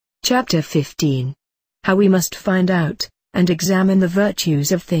Chapter 15. How we must find out, and examine the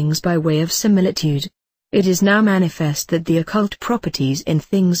virtues of things by way of similitude. It is now manifest that the occult properties in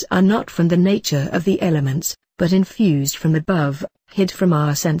things are not from the nature of the elements, but infused from above, hid from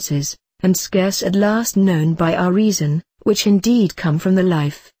our senses, and scarce at last known by our reason, which indeed come from the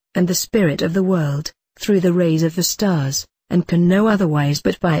life, and the spirit of the world, through the rays of the stars, and can know otherwise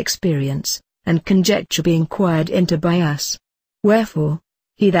but by experience, and conjecture be inquired into by us. Wherefore,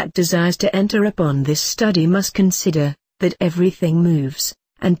 he that desires to enter upon this study must consider, that everything moves,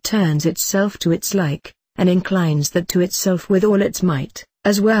 and turns itself to its like, and inclines that to itself with all its might,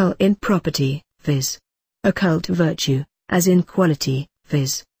 as well in property, viz. Occult virtue, as in quality,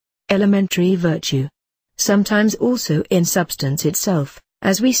 viz. Elementary virtue. Sometimes also in substance itself,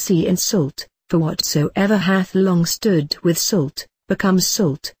 as we see in salt, for whatsoever hath long stood with salt, becomes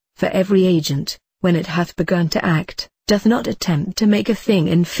salt, for every agent, when it hath begun to act, doth not attempt to make a thing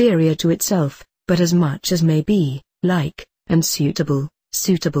inferior to itself, but as much as may be, like, and suitable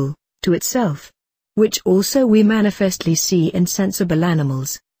to itself. Which also we manifestly see in sensible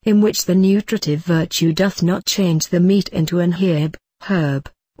animals, in which the nutritive virtue doth not change the meat into an herb,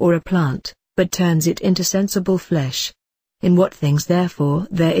 or a plant, but turns it into sensible flesh. In what things therefore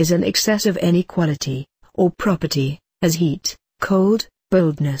there is an excess of any quality, or property, as heat, cold,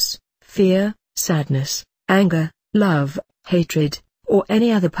 boldness, fear, sadness, anger, love, hatred, or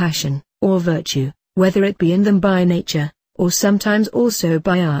any other passion, or virtue, whether it be in them by nature, or sometimes also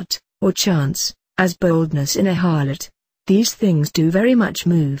by art, or chance, as boldness in a harlot, these things do very much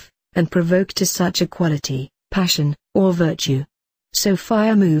move, and provoke to such a quality, passion, or virtue. So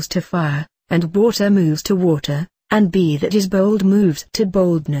fire moves to fire, and water moves to water, and be that is bold moves to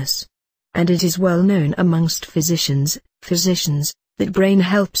boldness. And it is well known amongst physicians, that brain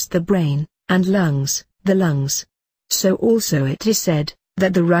helps the brain, and lungs, the lungs. So also it is said,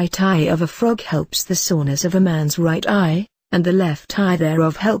 that the right eye of a frog helps the soreness of a man's right eye, and the left eye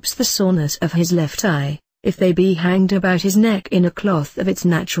thereof helps the soreness of his left eye, if they be hanged about his neck in a cloth of its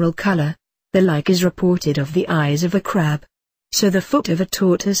natural color. The like is reported of the eyes of a crab. So the foot of a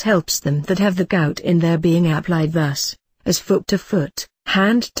tortoise helps them that have the gout in their being applied thus, as foot to foot,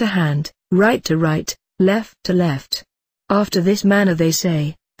 hand to hand, right to right, left to left. After this manner they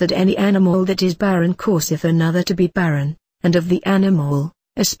say, that any animal that is barren causeth another to be barren, and of the animal,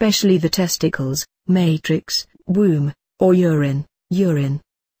 especially the testicles, matrix, womb, or urine.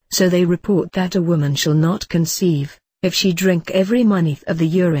 So they report that a woman shall not conceive, if she drink every month of the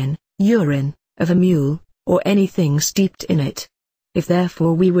urine, of a mule, or anything steeped in it. If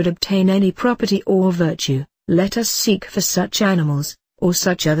therefore we would obtain any property or virtue, let us seek for such animals, or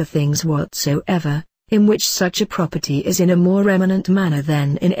such other things whatsoever, in which such a property is in a more eminent manner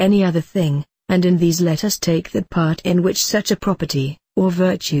than in any other thing, and in these let us take that part in which such a property, or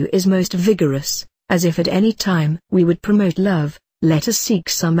virtue is most vigorous, as if at any time we would promote love. Let us seek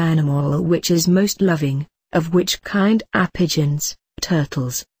some animal which is most loving, of which kind are pigeons,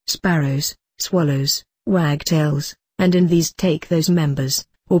 turtles, sparrows, swallows, wagtails, and in these take those members,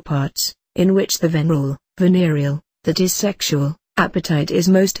 or parts, in which the venereal, that is sexual, appetite is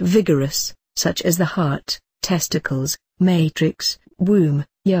most vigorous, such as the heart, testicles, matrix, womb,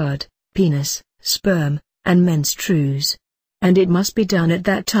 yard, penis, sperm, and menstrues. And it must be done at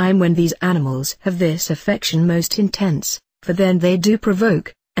that time when these animals have this affection most intense, for then they do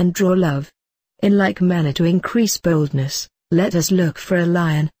provoke, and draw love. In like manner to increase boldness, let us look for a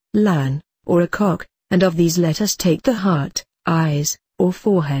lion, or a cock, and of these let us take the heart, eyes, or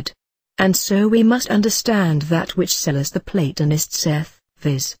forehead. And so we must understand that which Sellers the Platonist saith,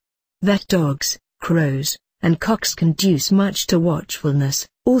 viz. That dogs, crows, and cocks conduce much to watchfulness,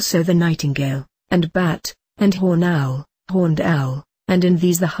 also the nightingale, and bat, and horned owl, and in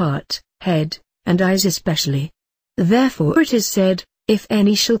these the heart, head, and eyes especially. Therefore it is said, if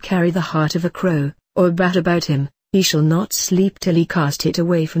any shall carry the heart of a crow, or bat about him, he shall not sleep till he cast it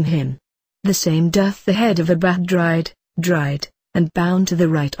away from him. The same doth the head of a bat dried, and bound to the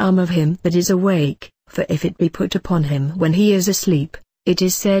right arm of him that is awake, for if it be put upon him when he is asleep, it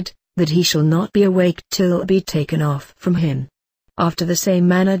is said, that he shall not be awake till it be taken off from him. After the same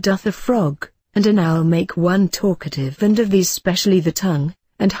manner doth a frog, and an owl make one talkative, and of these specially the tongue,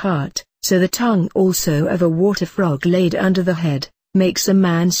 and heart. So the tongue also of a water frog laid under the head, makes a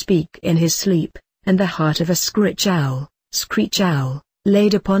man speak in his sleep, and the heart of a screech owl,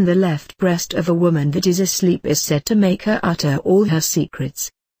 laid upon the left breast of a woman that is asleep is said to make her utter all her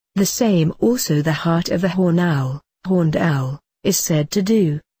secrets. The same also the heart of a horned owl, is said to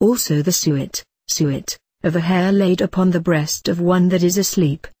do, also the suet, of a hare laid upon the breast of one that is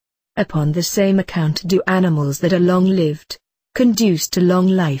asleep. Upon the same account do animals that are long-lived, conduce to long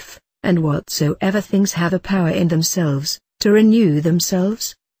life, and whatsoever things have a power in themselves, to renew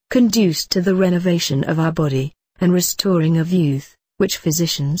themselves, conduce to the renovation of our body, and restoring of youth, which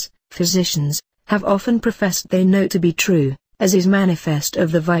physicians, have often professed they know to be true, as is manifest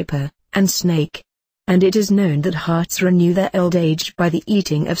of the viper, and snake. And it is known that hearts renew their old age by the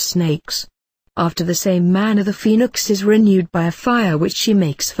eating of snakes. After the same manner the phoenix is renewed by a fire which she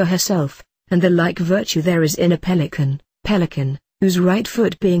makes for herself, and the like virtue there is in a pelican, whose right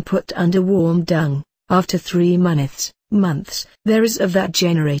foot being put under warm dung, after 3 months, there is of that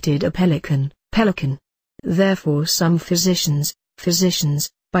generated a pelican. Therefore some physicians,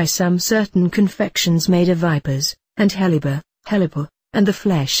 by some certain confections made of vipers, and hellebore, and the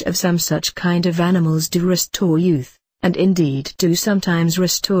flesh of some such kind of animals do restore youth, and indeed do sometimes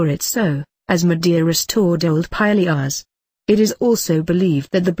restore it so, as Medea restored old Pylias. It is also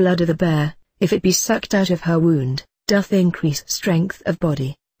believed that the blood of the bear, if it be sucked out of her wound, doth increase strength of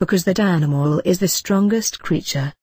body, because that animal is the strongest creature,